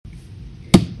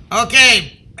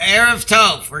Okay, Erev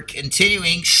Tov. We're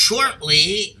continuing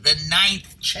shortly the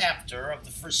 9th chapter of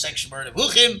the first section of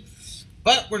Nevuchim,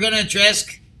 but we're going to address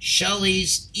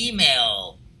Shelley's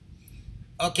email.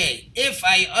 Okay, if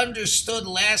I understood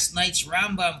last night's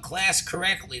Rambam class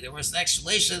correctly, there was an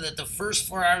explanation that the first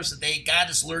 4 hours of the day, God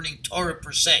is learning Torah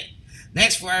per se.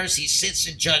 Next 4 hours, he sits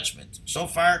in judgment. So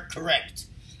far, correct.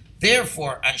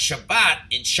 Therefore, on Shabbat,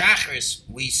 in Shacharis,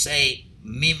 we say,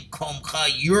 Mim Komcha,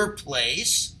 your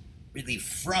place, really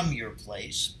from your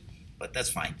place, but that's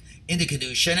fine. In the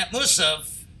Kedusha, and at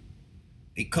Musaf,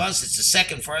 because it's the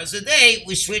second 4 hours of the day,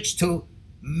 we switch to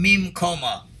Mim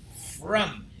Koma,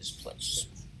 from his place.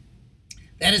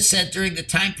 That is said during the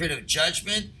time period of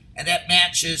judgment, and that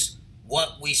matches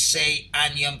what we say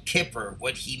on Yom Kippur.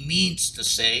 What he means to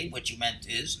say, what you meant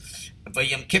is, by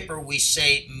Yom Kippur we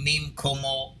say Mim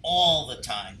Komo all the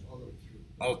time.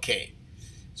 Okay,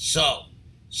 so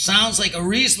sounds like a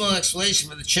reasonable explanation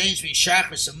for the change between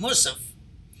Shachris and Musaf,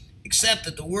 except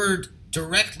that the word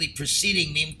directly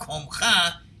preceding Mim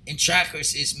Komcha in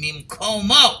Shachris is Mim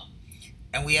Komo,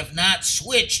 and we have not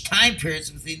switched time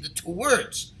periods between the two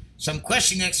words. Some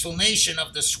questioning explanation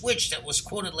of the switch that was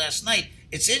quoted last night,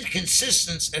 it's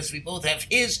inconsistent as we both have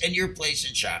his and your place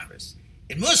in Shachris.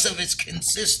 In Musaf, it's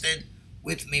consistent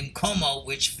with Mim Komo,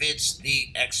 which fits the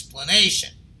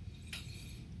explanation.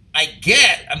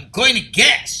 I'm going to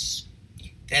guess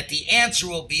that the answer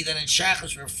will be that in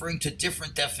Shachris we're referring to a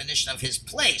different definition of his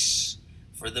place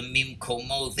for the Mim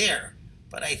Komo there.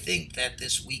 But I think that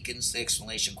this weakens the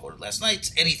explanation quoted last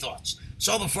night. Any thoughts?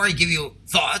 So before I give you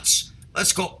thoughts,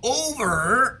 let's go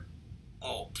over...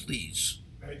 Oh, please.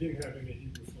 I didn't have any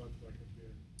Hebrew font like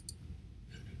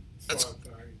it.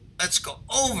 Let's go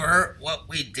over what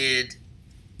we did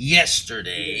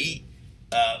yesterday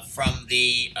from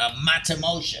the Mata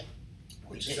Moshe.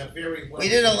 We did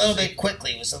a little bit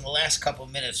quickly. It was in the last couple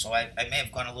of minutes, so I may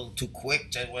have gone a little too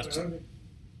quick.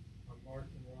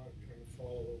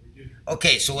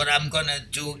 Okay, so what I'm going to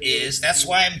do is, that's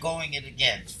why I'm going it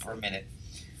again for a minute.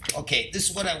 Okay, this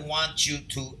is what I want you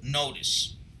to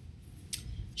notice.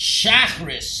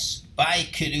 Shachris by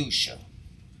Kedusha.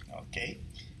 Okay,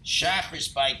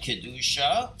 Shachris by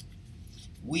Kedusha,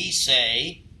 we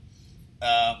say,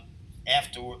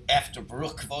 after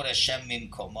Baruch Kvod Hashem Mim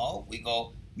Komo, we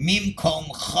go, Mim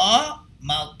Komcha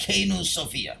Malkeinu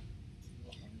Sophia.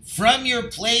 From your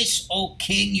place, O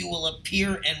King, you will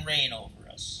appear and reign over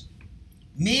us.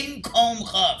 Mim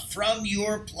Komcha, from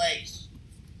your place.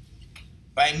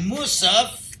 By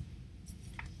Musaf,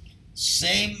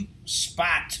 same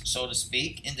spot, so to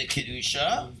speak, in the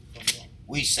Kedusha,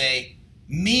 we say,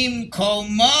 Mim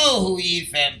Komo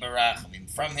Yifen Barachamim.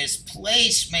 From his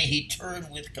place may he turn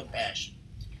with compassion.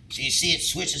 So you see it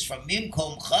switches from Mim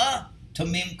Komcha to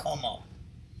Mim Komo.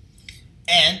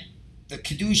 And the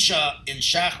Kedusha in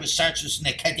Shachris starts with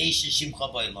Nekadesh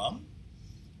Shimcha B'Olam,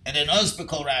 and then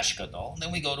Uzbekol Rash Gadol, and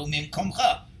then we go to Mim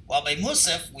Komcha. While by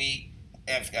Musaf, we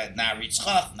have got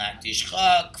Naritzchach,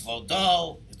 Nakdishchach,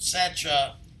 Kvodo,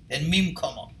 etc. Then Mim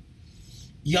Komo.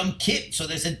 Yom Kippur, so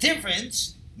there's a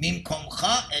difference, Mim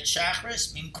Komcha at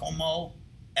Shachris, Mim Komo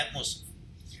at Musaf.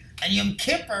 And Yom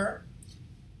Kippur,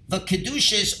 the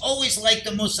Kedusha is always like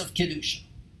the Musaf Kedusha.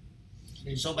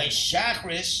 So by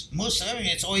Shachris, Musaf,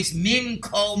 it's always Mim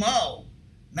Komo,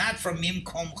 not from Mim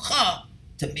Komcha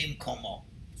to Mim Komo.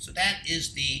 So that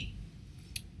is the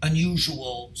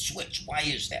unusual switch. Why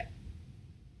is that?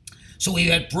 So we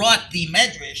had brought the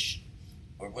Medrash,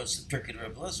 or was it Pirkei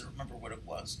Rebbe Elazar? Remember what it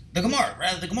was? The Gemara,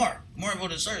 rather the Gemara. Gemara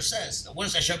Avodah Zarah says, what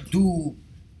does Hashem do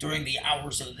during the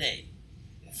hours of the day?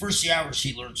 First 3 hours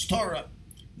he learns Torah.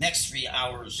 Next 3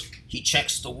 hours he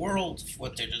checks the world,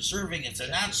 what they're deserving. If they're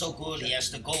not so good, he has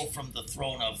to go from the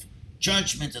throne of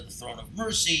judgment to the throne of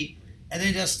mercy. And then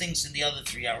he does things in the other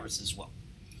 3 hours as well.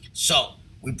 So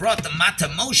we brought the Mata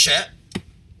Moshe,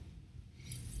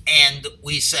 and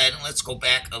we said, let's go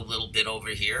back a little bit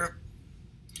over here.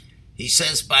 He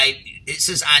says it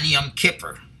says on Yom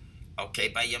Kippur. Okay,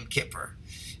 by Yom Kippur.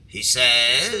 He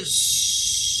says,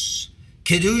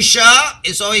 Kedusha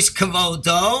is always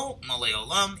Kavodo, Malei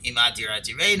Olam, Imadir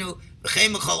Adirenu,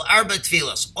 V'chein Mechol Arba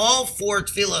Tfilas. All 4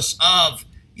 Tfilas of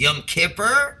Yom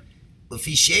Kippur,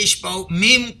 L'fi Sheish Bo,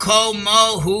 Mim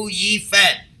Komo Hu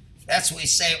Yifen. That's what we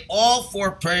say, all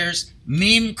 4 prayers,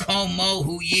 Mim Komo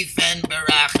Hu Yifen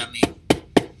Berachamim.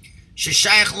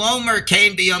 Sheshayach Lomer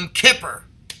came by Yom Kippur.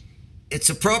 It's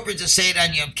appropriate to say it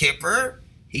on Yom Kippur.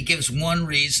 He gives one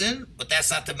reason, but that's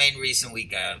not the main reason we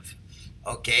give.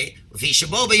 Okay? Because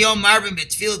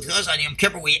on Yom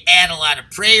Kippur we add a lot of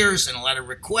prayers and a lot of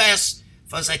requests.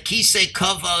 Kisay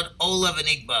Kavod Olav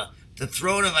Enigba. the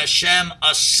throne of Hashem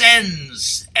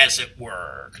ascends, as it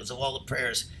were, because of all the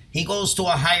prayers. He goes to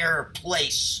a higher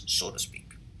place, so to speak.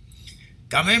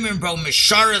 We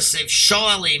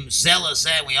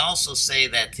also say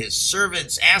that his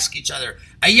servants ask each other,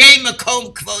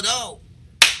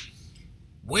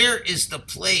 where is the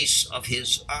place of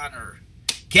his honor?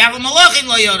 Even the Malachim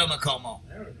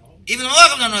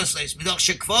don't know this place.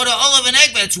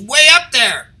 It's way up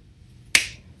there.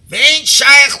 We can't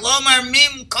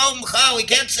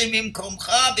say mim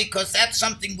komcha because that's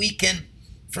something we can,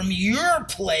 from your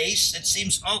place, it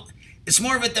seems, it's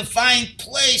more of a defined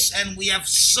place and we have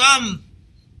some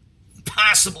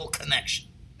possible connection.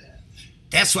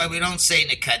 That's why we don't say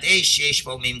nekadesh yesh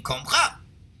bo mim komcha.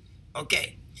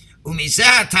 Okay.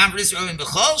 Umizah tam v'risvim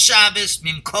b'chol Shabbos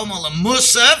mim komo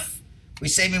l'musaf. We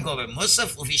say mim komo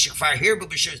l'musaf l'vishikfar here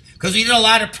because we did a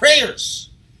lot of prayers.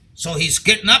 So he's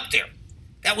getting up there.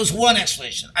 That was one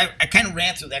explanation. I kind of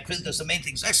ran through that because the main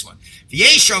thing's next one.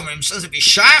 V'yesh says it be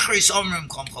shachris omrim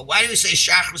komcha. Why do we say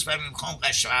shachris by mim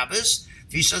komcha Shabbos?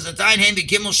 He says the dain hem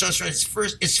begimel shasra is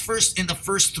first in the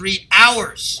first 3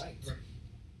 hours.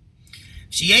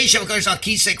 He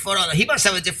must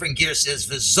have a different gear. It says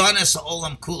v'zones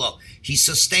ha'olam kulo. He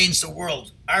sustains the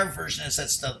world. Our version is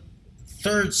that's the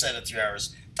third set of 3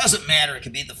 hours. Doesn't matter. It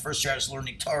could be the first 3 hours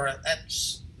learning Torah. That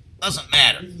doesn't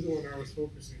matter. This is the one I was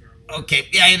focusing on. Okay,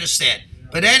 yeah, I understand. Yeah.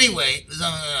 But anyway,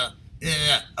 they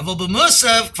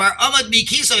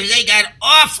got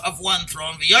off of one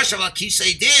throne,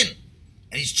 Kisay din,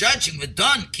 and he's judging the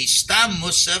done. Kistam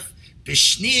Musaf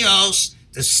Bishnios,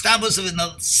 the stabos in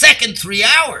the second 3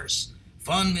 hours.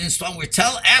 We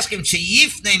ask him to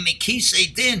yifne me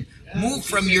Kisay din, move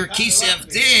from your Kisay of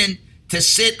din to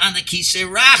sit on the Kisay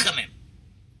Rachamim.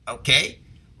 Okay.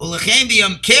 Ulachem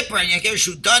b'Yom Kippur and Yakev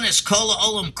Shudanis Kola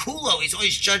Olam Kulo. He's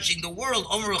always judging the world.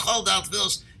 Omer Uchol Dal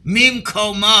Tvilos Mim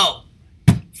Komo,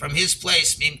 from his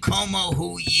place. Mim Komo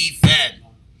Hu Yifen.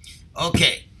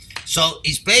 Okay, so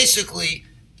he's basically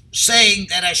saying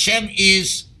that Hashem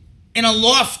is in a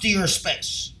loftier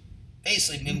space.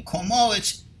 Basically, Mim Komo,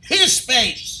 it's his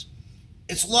space.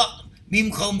 It's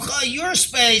Mim Komcha, your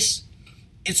space.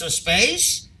 It's a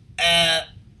space.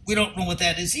 We don't know what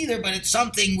that is either, but it's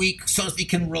something we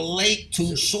can relate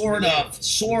to, sort of.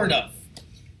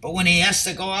 But when he has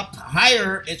to go up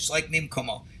higher, it's like Mim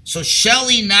Komo. So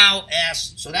Shelley now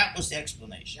asks, so that was the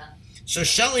explanation. So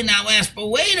Shelley now asks, but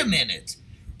wait a minute.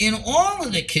 In all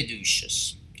of the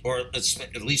Kedushas, or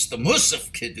at least the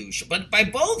Musaf Kedusha, but by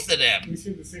both of them, we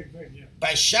say the same thing, yeah.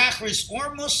 By Shachris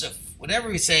or Musaf, whatever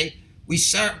we say, we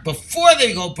start, before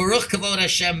they go, Baruch Kavod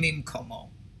Hashem Mim Komo.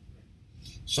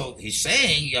 So he's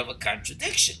saying you have a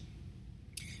contradiction.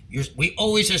 We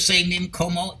always are saying Mim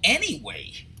Komo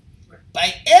anyway. Right.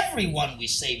 By everyone we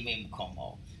say Mim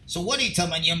Komo. So what do you tell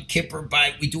me on Yom Kippur?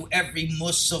 We do every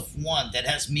Musaf one that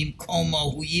has Mim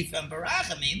Komo, Hu Yifem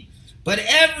Barachamim. But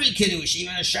every Kiddush,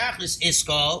 even a Shachris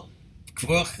Iskol,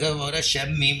 Kvuch Kavod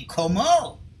Hashem Mim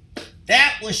Komo.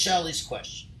 That was Shelley's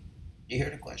question. You hear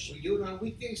the question? We do it on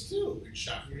weekdays too in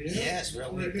Shachris. Yes, we're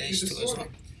on weekdays too as well.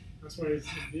 That's why it's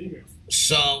in the email.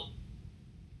 So,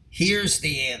 here's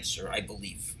the answer, I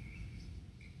believe.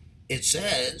 It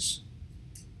says,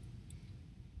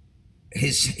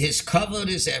 his kavod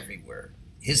is everywhere.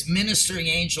 His ministering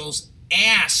angels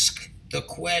ask the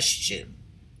question,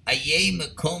 Ayeh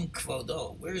mekom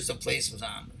kvodo, where is the place of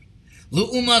honor?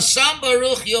 Lu'umasam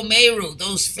baruch yomeru,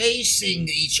 those facing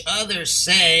each other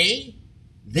say,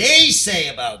 they say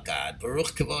about God,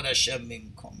 Baruch kavod Hashem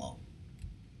mim komo.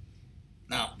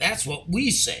 Now, that's what we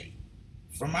say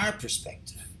from our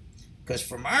perspective. Because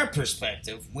from our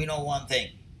perspective, we know one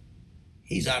thing.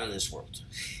 He's out of this world.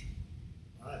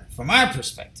 From our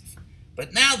perspective.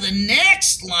 But now the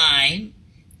next line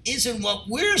isn't what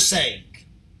we're saying,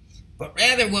 but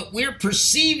rather what we're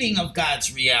perceiving of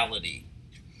God's reality.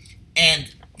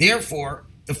 And therefore,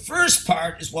 the first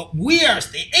part is what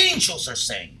the angels are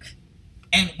saying.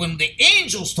 And when the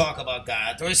angels talk about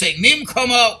God, they're saying, Mim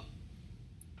komo.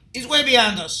 He's way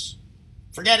beyond us.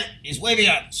 Forget it. He's way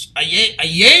beyond us.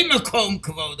 Ayeh makom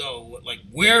kavodo. Like,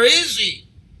 where is he?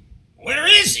 Where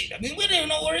is he? I mean, we don't even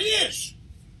know where he is.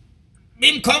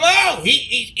 Mim komo.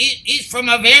 He's from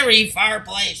a very far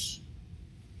place.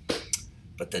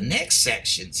 But the next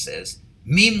section says,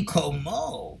 Mim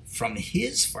komo, from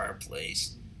his far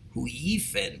place, hu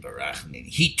yifen barachmin.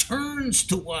 He turns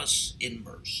to us in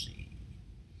mercy.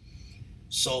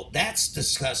 So that's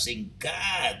discussing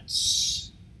God's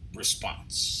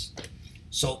response.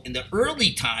 So in the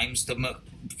early times, the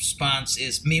response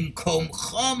is Mim kom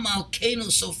chom alkenu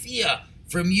Sophia.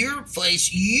 From your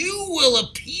place, you will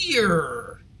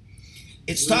appear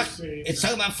It's We're talking saying it's that-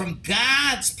 talking about from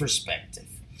God's perspective.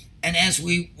 And as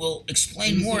we will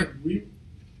explain we more, said we-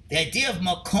 the idea of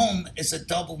makom is a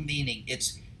double meaning.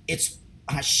 It's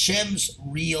Hashem's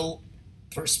real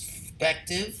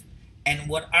perspective and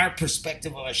what our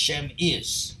perspective of Hashem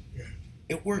is. Yeah.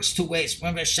 It works two ways.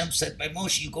 Remember Hashem said by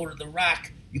Moshe, you go to the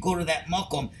rock, you go to that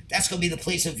makom, that's going to be the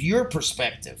place of your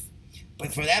perspective.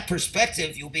 But for that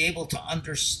perspective, you'll be able to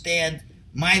understand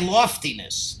my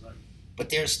loftiness. Right. But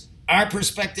there's our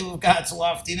perspective of God's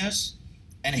loftiness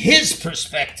and his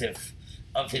perspective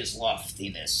of his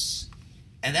loftiness.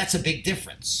 And that's a big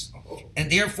difference.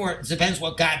 And therefore, it depends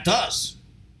what God does.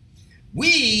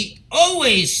 We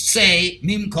always say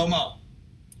mim komo.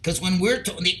 Because when when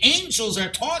the angels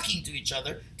are talking to each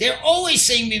other, they're always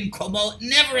saying mim komo,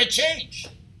 never a change.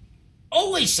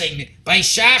 Always saying mim. By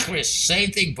Shachris,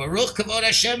 same thing. Baruch kavod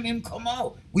Hashem mim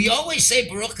komo. We always say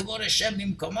Baruch kavod Hashem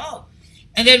mim komo.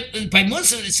 And then by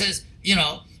Muslim it says,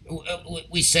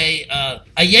 we say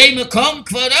Ayeh makom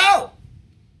kvodo.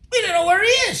 We don't know where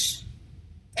he is.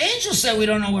 Angels said we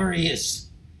don't know where he is.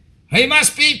 He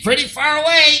must be pretty far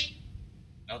away.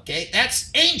 Okay, that's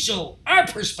angel. Our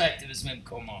perspective is mim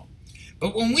komo.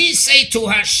 But when we say to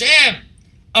Hashem,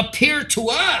 appear to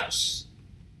us,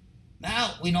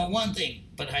 now we know one thing,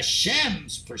 but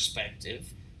Hashem's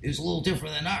perspective is a little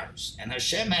different than ours. And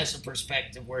Hashem has a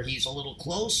perspective where he's a little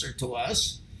closer to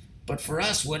us, but for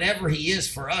us, whatever he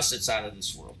is, for us, it's out of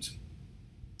this world.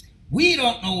 We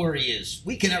don't know where he is.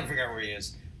 We can never figure out where he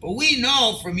is. But we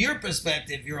know from your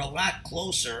perspective, you're a lot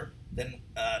closer than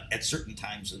at certain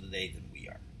times of the day than we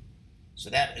are.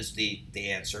 So that is the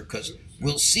answer, because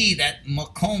we'll see that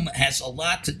Makom has a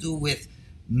lot to do with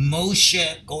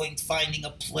Moshe finding a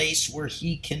place where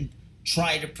he can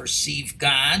try to perceive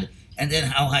God, and then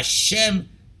how Hashem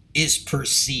is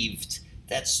perceived.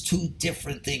 That's two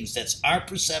different things. That's our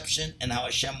perception and how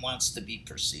Hashem wants to be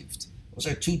perceived. Those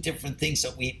are two different things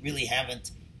that we really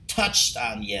haven't touched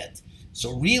on yet.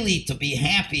 So really, to be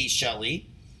happy, Shelley,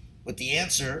 with the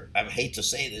answer, I hate to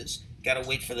say this, got to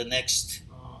wait for the next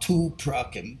two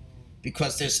prakim,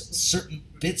 because there's certain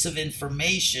bits of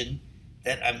information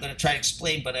that I'm going to try to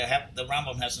explain, but the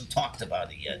Rambam hasn't talked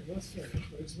about it yet. That's fair.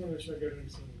 I just want to make sure I got everything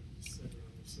said.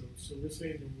 So we're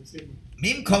saying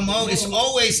Mim komo is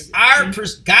always our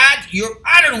God.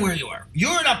 I don't know where you are.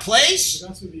 You're in a place, but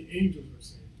that's what the angels were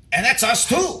saying. and that's us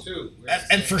too.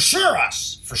 And for sure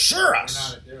us.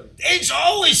 The angels are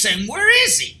always saying, where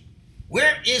is he?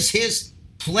 Where is his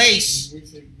place? We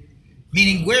say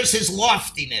Meaning, where's his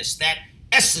loftiness, that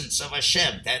essence of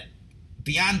Hashem, that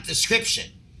beyond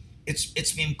description?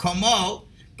 It's mim komo,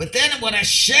 but then what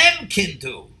Hashem can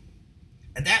do,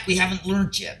 and that we haven't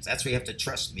learned yet. That's why you have to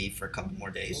trust me for a couple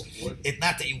more days. It's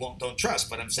not that you don't trust,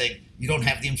 but I'm saying you don't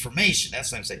have the information.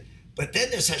 That's what I'm saying. But then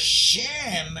there's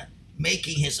Hashem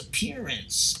making his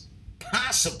appearance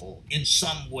possible in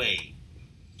some way,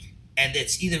 and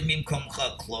it's either mim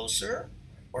komcha, closer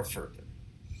or further.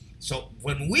 So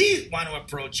when we want to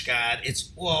approach God, it's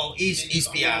he's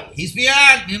beyond. He's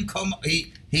beyond mim komo.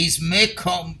 He's mim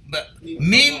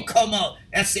komo.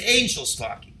 That's the angels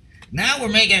talking. Now we're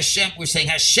making Hashem. We're saying,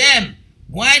 Hashem,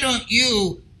 why don't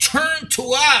you turn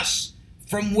to us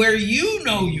from where you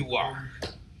know you are,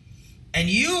 and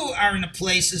you are in the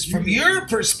places from your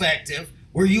perspective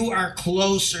where you are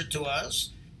closer to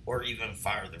us, or even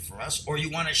farther from us, or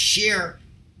you want to share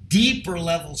deeper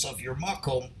levels of your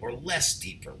makom or less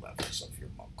deeper levels of your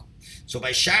makom. So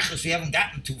by Shachas, we haven't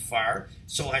gotten too far,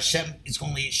 so Hashem is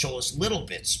going to show us little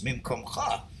bits, mim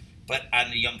komcha. But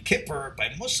on the Yom Kippur by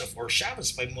Musaf or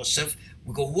Shabbos by Musaf,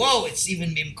 we go, whoa, it's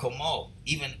even mim komo.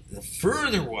 Even the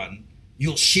further one,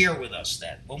 you'll share with us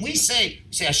that. When we say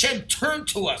Hashem, turn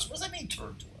to us, what does that mean,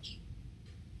 turn to us?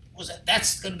 What is that?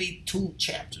 That's going to be 2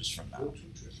 chapters from now.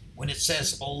 When it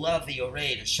says, Ola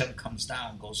v'yored, Hashem comes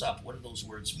down, goes up, what do those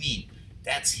words mean?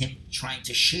 That's him trying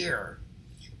to share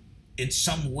in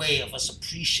some way of us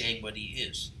appreciating what he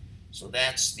is. So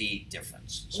that's the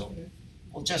difference. So Okay.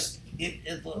 we'll just, Okay.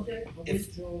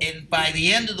 and by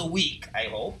the end of the week, I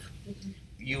hope,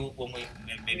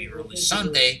 maybe early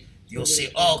Sunday, you'll see,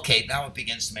 okay, now it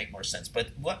begins to make more sense.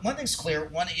 But one thing's clear,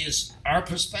 one is our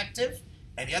perspective,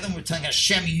 and the other one we're telling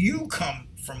Hashem, you come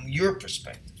from your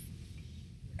perspective.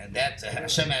 And that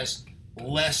Hashem has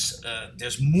less,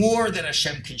 there's more that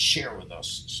Hashem can share with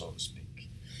us, so to speak.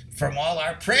 From all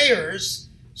our prayers,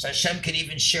 so Hashem can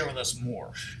even share with us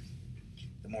more,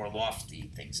 the more lofty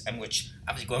things, and which,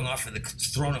 obviously going off of the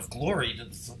throne of glory to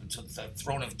the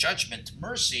throne of judgment, to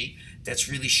mercy, that's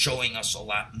really showing us a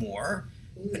lot more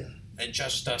than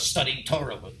just studying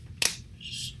Torah.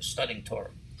 Studying Torah.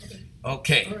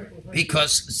 Okay, All right, well, thank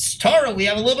because Torah, we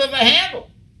have a little bit of a handle.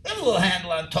 They have a little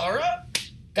handle on Torah.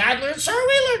 God learns Torah,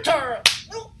 we learn Torah.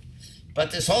 No.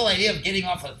 But this whole idea of getting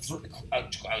off a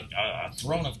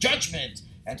throne of judgment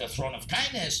and a throne of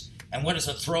kindness, and what does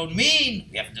a throne mean?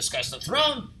 We haven't discussed the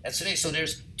throne. That's today. So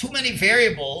there's too many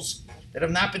variables that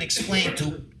have not been explained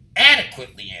to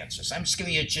adequately answer. So I'm just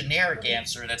giving you a generic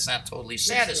answer that's not totally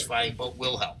satisfying, but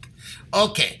will help.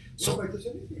 Okay. So does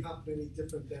anything happen any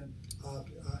different than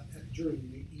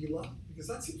during Ne'ilah? Because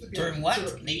that seems to be during what?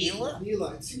 Ne'ilah?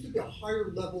 Ne'ilah. It seems to be a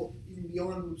higher level even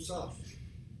beyond Musaf.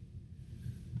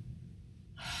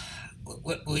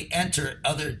 We enter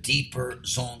other deeper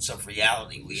zones of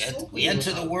reality. We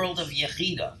enter the world of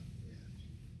Yechida,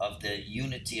 of the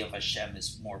unity of Hashem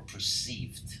is more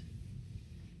perceived.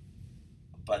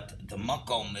 But the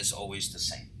makom is always the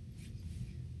same.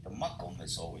 The makom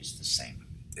is always the same.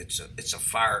 It's a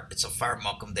far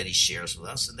makom that he shares with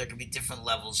us, and there can be different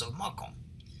levels of makom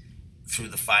through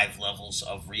the 5 levels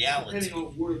of reality. Depending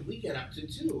on where we get up to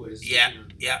too is Yeah.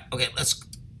 Okay, let's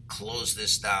close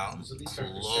this down.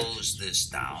 Close this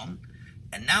down.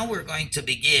 And now we're going to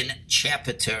begin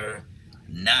chapter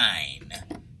 9.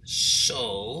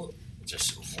 So,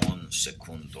 just 1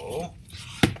 secundo.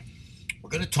 We're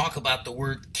going to talk about the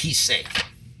word Kisay.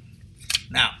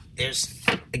 Now, there's,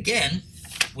 again,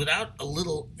 without a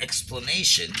little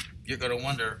explanation, you're going to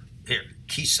wonder, here,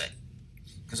 Kisay.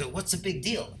 Because what's the big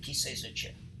deal? Kisay is a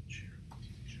chair.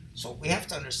 So we have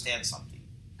to understand something.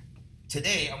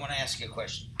 Today, I want to ask you a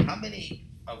question. How many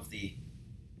of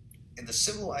in the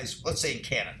civilized, let's say in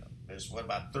Canada, there's what,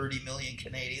 about 30 million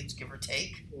Canadians, give or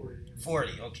take?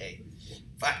 40, okay.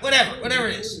 Fine, whatever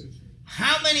it is.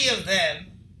 How many of them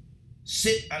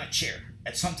sit on a chair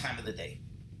at some time of the day?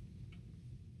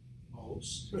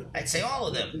 most. I'd say all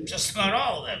of them, just about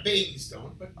all of them. Babies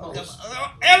don't, but most.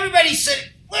 Everybody's sitting,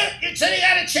 look, you're sitting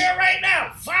on a chair right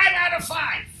now. 5 out of 5.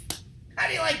 How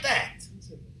do you like that?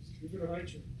 Give it a high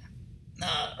chair.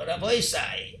 No, Rabbi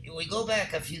Isai, we go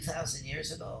back a few thousand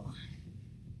years ago.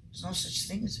 There's no such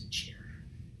thing as a chair.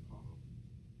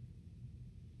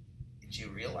 Did you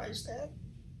realize that?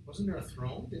 Wasn't there a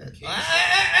throne? In the case?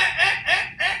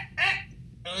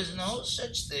 There was no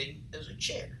such thing as a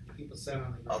chair. People sat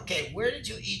on the ground. Okay, where did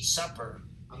you eat supper?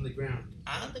 On the ground.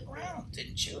 On the ground,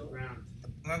 didn't On the you? ground.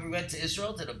 Remember we went to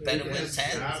Israel to the Bedouin Yes,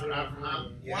 tent? yes.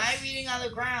 Why are we eating on the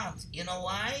ground? You know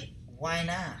why? Why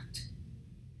not?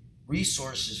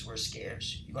 Resources were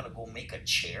scarce. You're going to go make a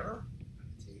chair?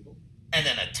 Table. And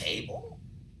then a table?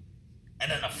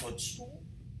 And then a footstool?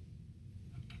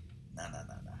 No.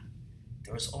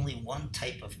 There was only one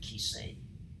type of Kisay.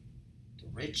 The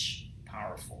rich,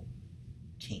 powerful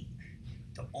king.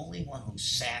 The only one who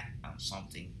sat on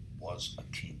something was a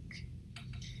king.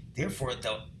 Therefore,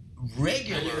 the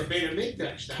regular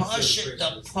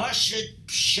Pashut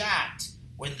Pshat,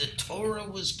 when the Torah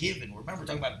was given, remember, we're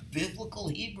talking about biblical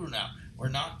Hebrew now. We're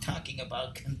not talking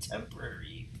about contemporary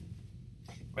Hebrew.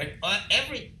 Right?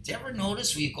 Do you ever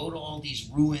notice when you go to all these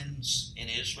ruins in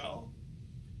Israel,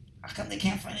 how come they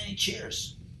can't find any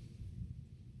chairs?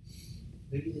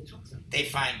 Maybe they took them. They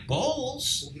find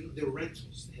bowls. They were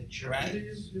rentals. They had chairs. Right.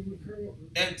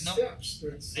 There's steps.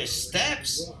 There's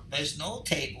steps. There's no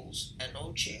tables and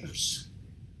no chairs.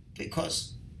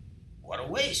 Because what a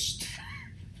waste.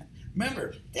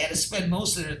 Remember, they had to spend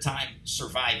most of their time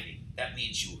surviving. That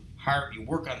means you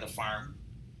work on the farm,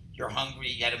 you're hungry,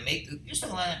 you got to make,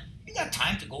 you got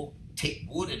time to go take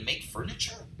wood and make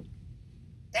furniture?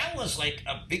 That was like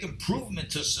a big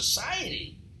improvement to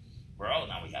society. Where,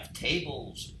 now we have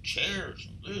tables and chairs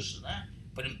and this and that.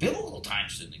 But in biblical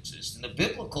times it didn't exist. In the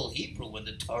biblical Hebrew, when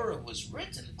the Torah was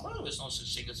written, there was no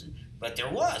such thing as it. But there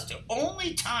was. The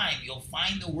only time you'll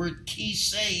find the word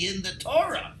Kisay in the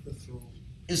Torah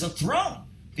is a throne.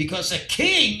 Because a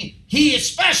king, he is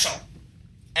special.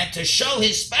 And to show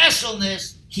his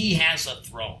specialness, he has a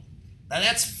throne. Now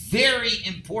that's very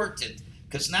important.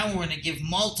 Because now we're going to give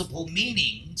multiple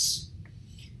meanings.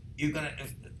 You're going to...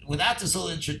 Without this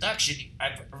little introduction,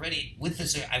 I've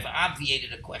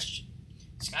obviated a question.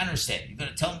 So I understand. You're going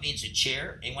to tell me it's a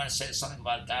chair, and you want to say something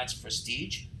about God's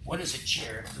prestige. What is a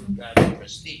chair through God's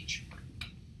prestige?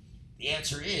 The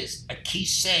answer is, a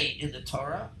Kisay in the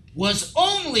Torah was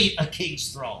only a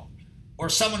king's throne, or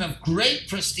someone of great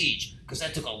prestige, because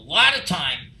that took a lot of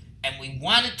time, and we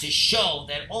wanted to show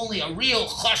that only a real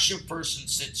chashuv person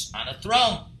sits on a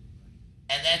throne.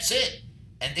 And that's it.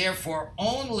 And therefore,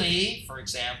 only, for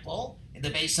example, in the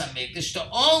Beis HaMikdash, the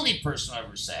only person who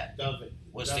ever sat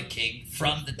was the king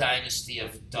from the dynasty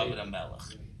of David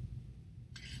HaMelech.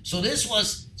 So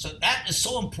that is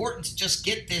so important to just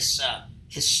get this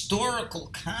historical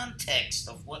context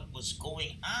of what was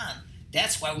going on.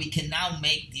 That's why we can now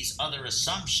make these other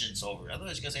assumptions over it.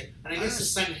 Otherwise, you're going to say, And I guess the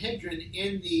Sanhedrin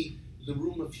in the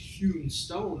room of hewn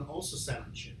stone also sat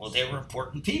on chairs. well, they were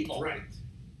important people. Right.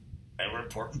 They were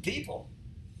important people.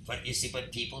 But you see,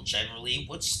 but people generally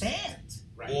would stand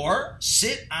Right. or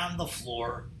sit on the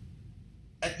floor.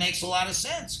 That makes a lot of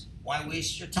sense. Why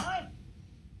waste your time,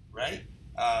 right?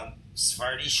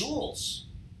 Sephardi shuls,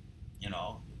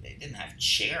 they didn't have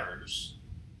chairs,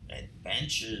 they had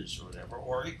benches or whatever,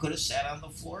 or he could have sat on the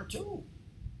floor too.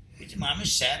 Mama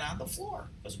sat on the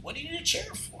floor, because what do you need a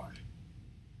chair for?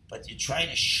 But you're trying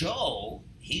to show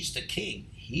he's the king.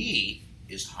 He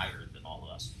is higher than all of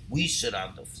us. We sit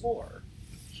on the floor.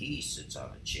 He sits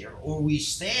on a chair, or we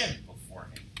stand before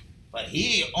him. But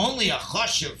he, only a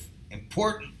chashuv,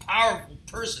 important, powerful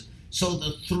person. So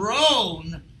the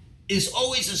throne is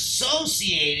always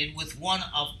associated with one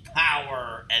of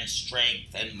power and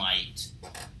strength and might.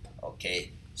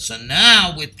 Okay, so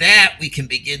now with that, we can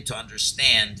begin to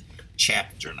understand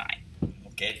chapter 9.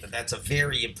 Okay, but that's a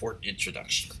very important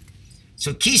introduction.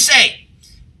 So Kisay,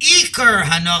 Iker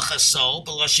Hanochaso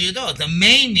B'Lashido, the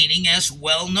main meaning as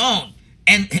well known.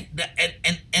 And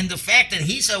the fact that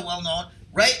he's so well known,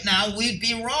 right now we'd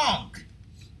be wrong.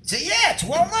 Say, yeah, it's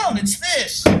well known, it's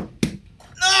this.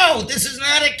 No, this is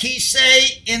not a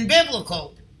Kisay in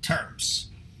biblical terms.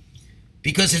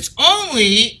 Because it's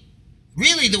only,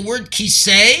 really the word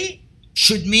Kisay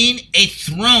should mean a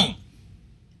throne,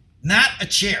 not a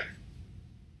chair.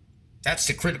 That's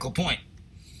the critical point.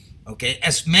 Okay,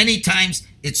 as many times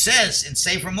it says in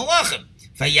Sefer Malachim,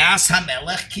 Vayas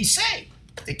HaMelech Kisay.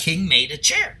 The king made a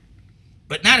chair,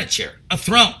 but not a chair, a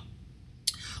throne.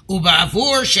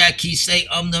 Uba'avur sha'kisei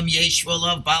omnam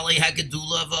yeshvolav bali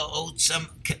hagedula va'otzam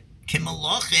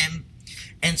kimalachim.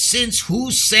 And since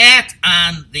who sat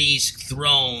on these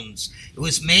thrones? It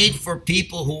was made for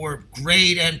people who were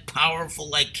great and powerful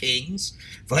like kings.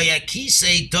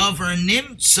 Vayakisei davar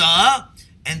nimtza,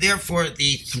 and therefore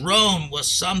the throne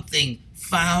was something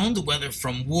found, whether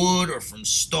from wood or from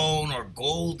stone or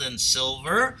gold and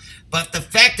silver. But the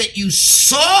fact that you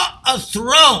saw a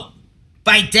throne,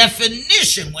 by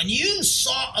definition, when you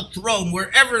saw a throne,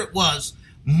 wherever it was,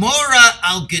 mora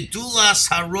al gedulas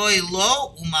haroi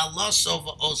lo umaloso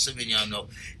va'osa v'nyano.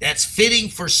 That's fitting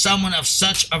for someone of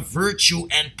such a virtue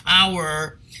and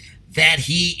power that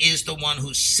he is the one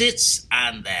who sits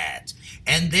on that.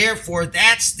 And therefore,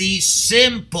 that's the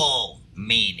simple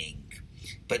meaning.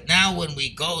 But now when we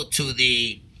go to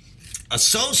the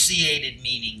associated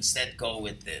meanings that go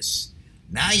with this,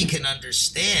 now you can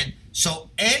understand.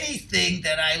 So anything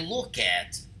that I look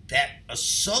at that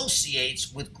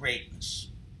associates with greatness.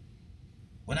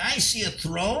 When I see a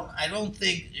throne, I don't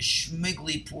think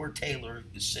Schmiggly Poor Taylor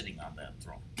is sitting on that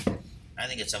throne. I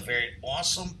think it's a very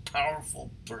awesome, powerful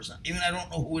person. Even I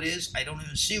don't know who it is. I don't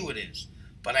even see who it is.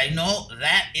 But I know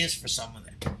that is for someone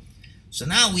there. So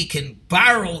now we can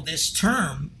borrow this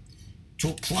term to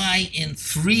apply in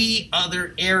 3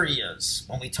 other areas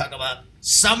when we talk about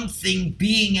something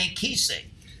being a kisei.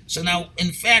 So now,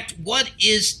 in fact, what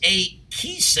is a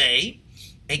kisei?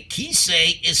 A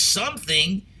kisei is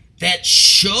something that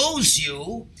shows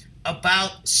you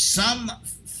about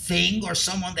something or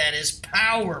someone that is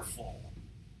powerful.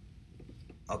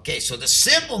 Okay, so the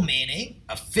simple meaning,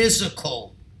 a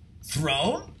physical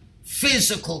throne,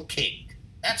 physical king.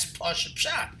 That's Pasha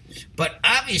Pshat. But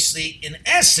obviously, in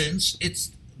essence,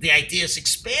 the idea is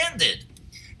expanded.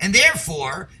 And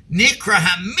therefore, Nikra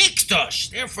HaMikdash,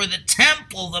 therefore the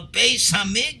temple, the Beis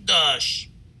HaMikdash,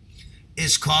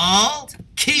 is called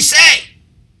Kisay.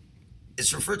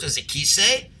 It's referred to as a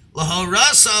Kisay.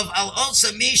 Lahorasav al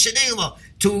Osa Mishanilo,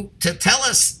 to tell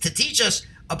us, to teach us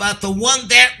about the one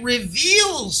that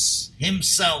reveals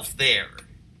himself there.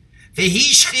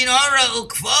 V'hishchinara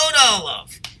ukvod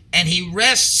olav. And he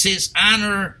rests his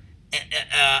honor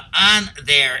on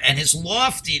there and his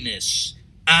loftiness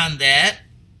on that,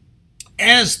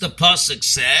 as the pasuk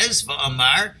says,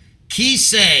 V'amar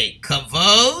Kisei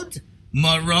Kavod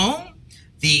Marom,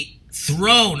 the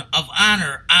throne of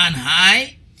honor on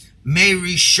high. May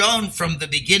Rishon, from the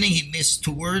beginning, he missed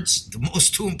 2 words. The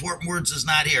most 2 important words is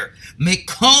not here.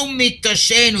 Mekom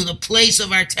Miktashenu, the place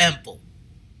of our temple.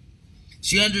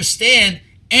 So you understand,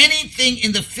 anything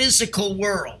in the physical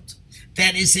world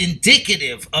that is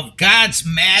indicative of God's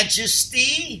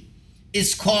majesty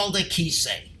is called a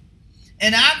kisei.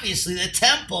 And obviously the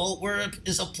temple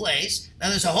is a place, now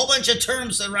there's a whole bunch of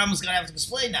terms that Rambam's going to have to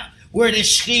explain now, where the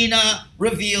Shekhinah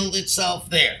revealed itself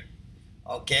there.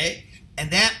 Okay? And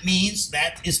that means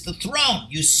that is the throne.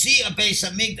 You see a Beis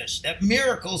HaMikdash, that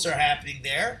miracles are happening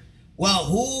there. Well,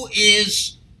 who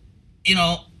is,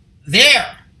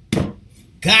 there?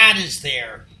 God is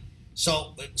there.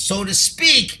 So to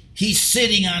speak, he's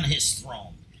sitting on his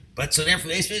throne. But so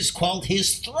therefore, it's called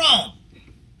his throne.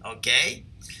 Okay?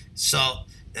 So,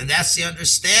 and that's the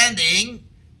understanding.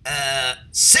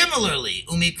 Similarly,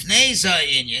 umipneza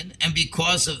inyan, and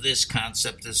because of this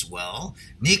concept as well,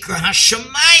 nikra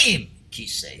hashamayim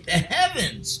kisay. The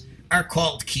heavens are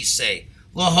called kisay.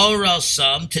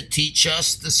 Lahorasam, to teach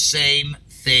us the same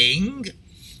thing,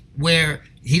 where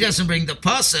he doesn't bring the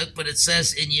pasuk, but it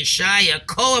says in Yeshaya,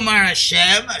 Ko amar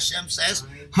Hashem, Hashem says,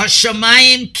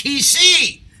 Hashamayim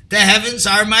kisi, the heavens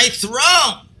are my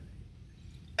throne.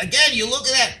 Again, you look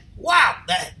at that, wow,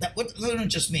 that what we don't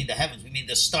just mean the heavens, we mean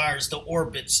the stars, the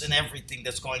orbits, and everything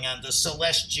that's going on, the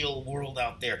celestial world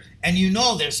out there. And you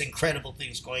know there's incredible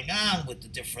things going on with the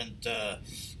different,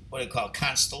 what do you call it,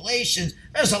 constellations.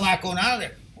 There's a lot going on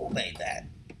there. Who made that?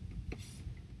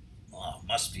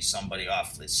 Must be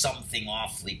something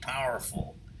awfully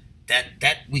powerful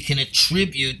that we can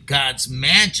attribute God's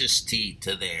majesty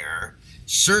to there.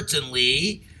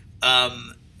 Certainly,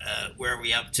 where are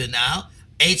we up to now?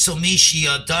 Someone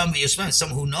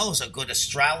who knows, a good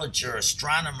astrologer,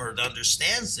 astronomer that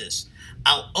understands this.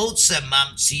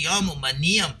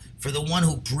 For the one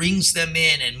who brings them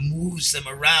in and moves them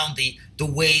around the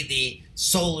way the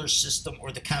solar system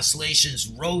or the constellations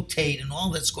rotate and all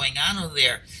that's going on over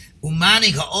there. And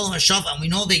we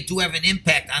know they do have an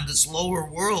impact on this lower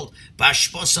world,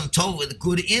 with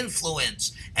good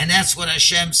influence. And that's what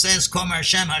Hashem says, Kom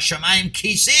Hashem Hashamayim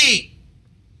Kisi.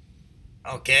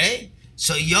 Okay?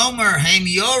 So Yomer, Haim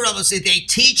Yorav, they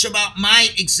teach about my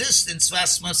existence,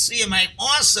 Vasmasiya, my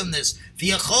awesomeness,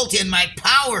 V'yacholti, and my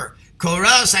power.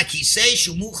 Koraz HaKisei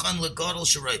Shumuchan Legodol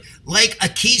Sharoi. Like a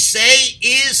Kisei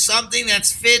is something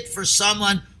that's fit for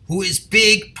someone who is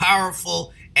big,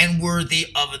 powerful, and worthy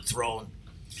of a throne.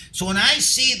 So when I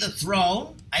see the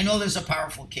throne, I know there's a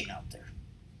powerful king out there.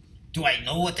 Do I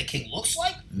know what the king looks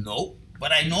like? No.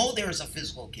 But I know there is a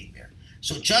physical king there.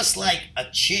 So just like a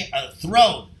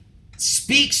throne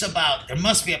speaks about, there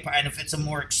must be and if it's a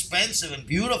more expensive and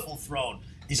beautiful throne,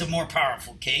 he's a more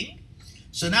powerful king.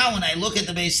 So now when I look at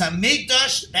the Beis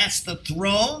HaMikdash, that's the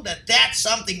throne, that's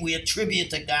something we attribute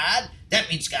to God. That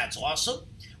means God's awesome.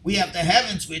 We have the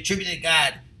heavens, we attribute to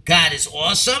God. God is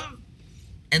awesome.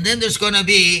 And then there's going to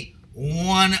be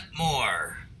one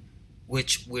more,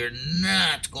 which we're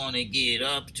not going to get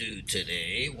up to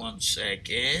today. 1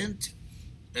 second.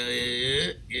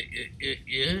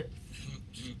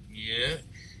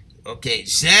 Okay.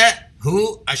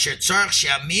 Zehu asher tzarich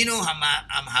she'aminu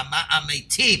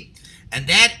ha'ametim. And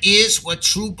that is what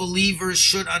true believers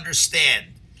should understand.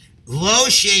 Lo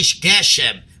sheish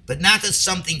geshem, but not that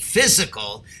something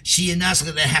physical,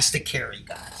 that has to carry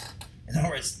God. In other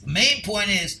words, the main point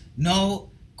is no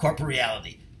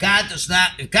corporeality. God does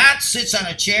not, if God sits on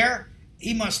a chair,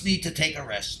 he must need to take a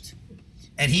rest.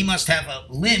 And he must have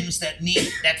limbs that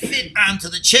fit onto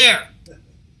the chair.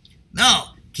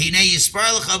 No. Because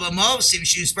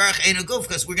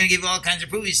we're going to give all kinds of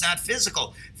proof he's not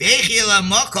physical.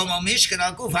 How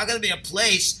can there be a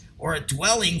place or a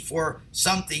dwelling for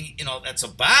something, that's a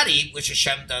body which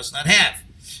Hashem does not have?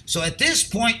 So at this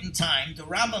point in time, the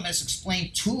Rambam has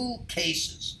explained 2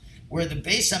 cases where the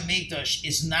Beis HaMikdash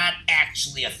is not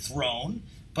actually a throne,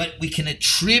 but we can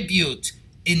attribute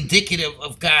indicative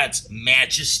of God's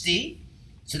majesty.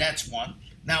 So that's one.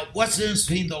 Now, what's the difference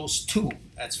between those 2?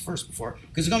 That's first before,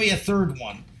 because there's going to be a third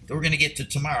one that we're going to get to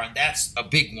tomorrow, and that's a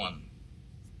big one.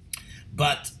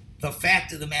 But the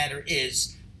fact of the matter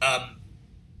is,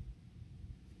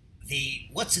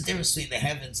 what's the difference between the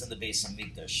heavens and the Beis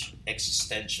HaMikdash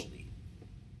existentially?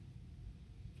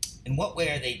 In what way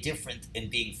are they different in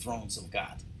being thrones of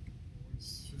God?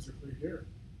 It's physically here.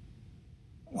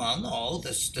 Well, no,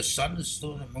 the sun, the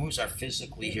stone, and the moons are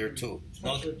physically here too.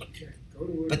 No,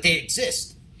 but they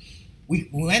exist. We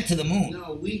went to the moon.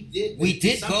 No, we did. We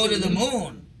did go to the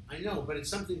moon. I know, but it's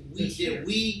something we did.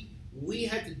 We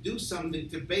had to do something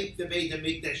to make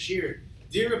that sheer.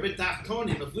 Dira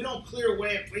b'tachtonim. If we don't clear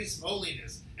away a place of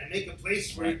holiness and make a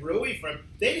place where we from,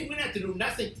 we didn't have to do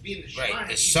nothing to be in the shrine. Right.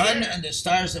 The sun and the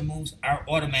stars and moons are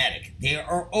automatic. They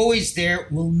are always there.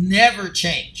 Will never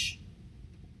change.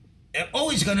 They're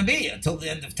always going to be until the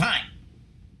end of time.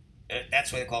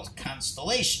 That's why they're called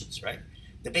constellations, right?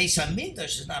 The Beis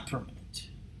HaMikdash is not permanent.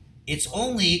 It's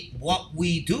only what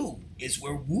we do is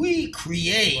where we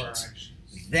create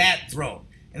that throne.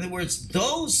 In other words,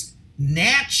 the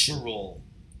natural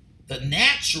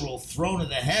throne of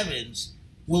the heavens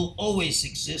will always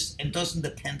exist and doesn't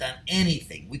depend on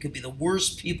anything. We could be the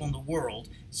worst people in the world,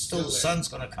 still the sun's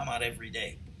going to come out every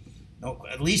day. No,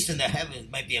 at least in the heavens,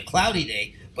 it might be a cloudy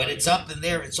day, but it's up in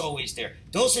there, it's always there.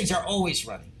 Those things are always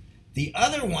running. The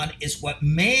other one is what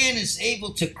man is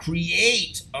able to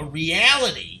create a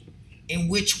reality in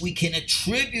which we can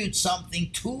attribute something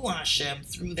to Hashem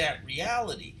through that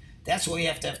reality. That's why we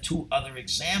have to have two other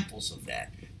examples of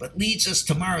that. But leads us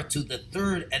tomorrow to the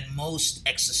third and most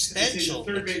existential.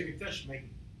 The third Beit Mikdash make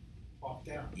walk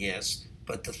down. Yes,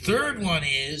 but the third one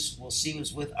is, we'll see,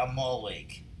 was with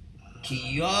Amalek.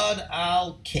 Ki yod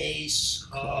al case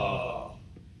ko.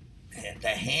 The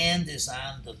hand is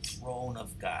on the throne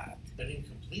of God. But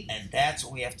incomplete. And that's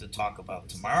what we have to talk about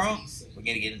tomorrow. We're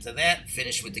going to get into that,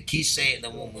 finish with the Kisay, and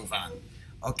then we'll move on.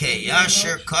 Okay,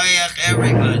 Yasher Koyach,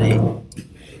 everybody.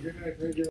 Good night, thank you.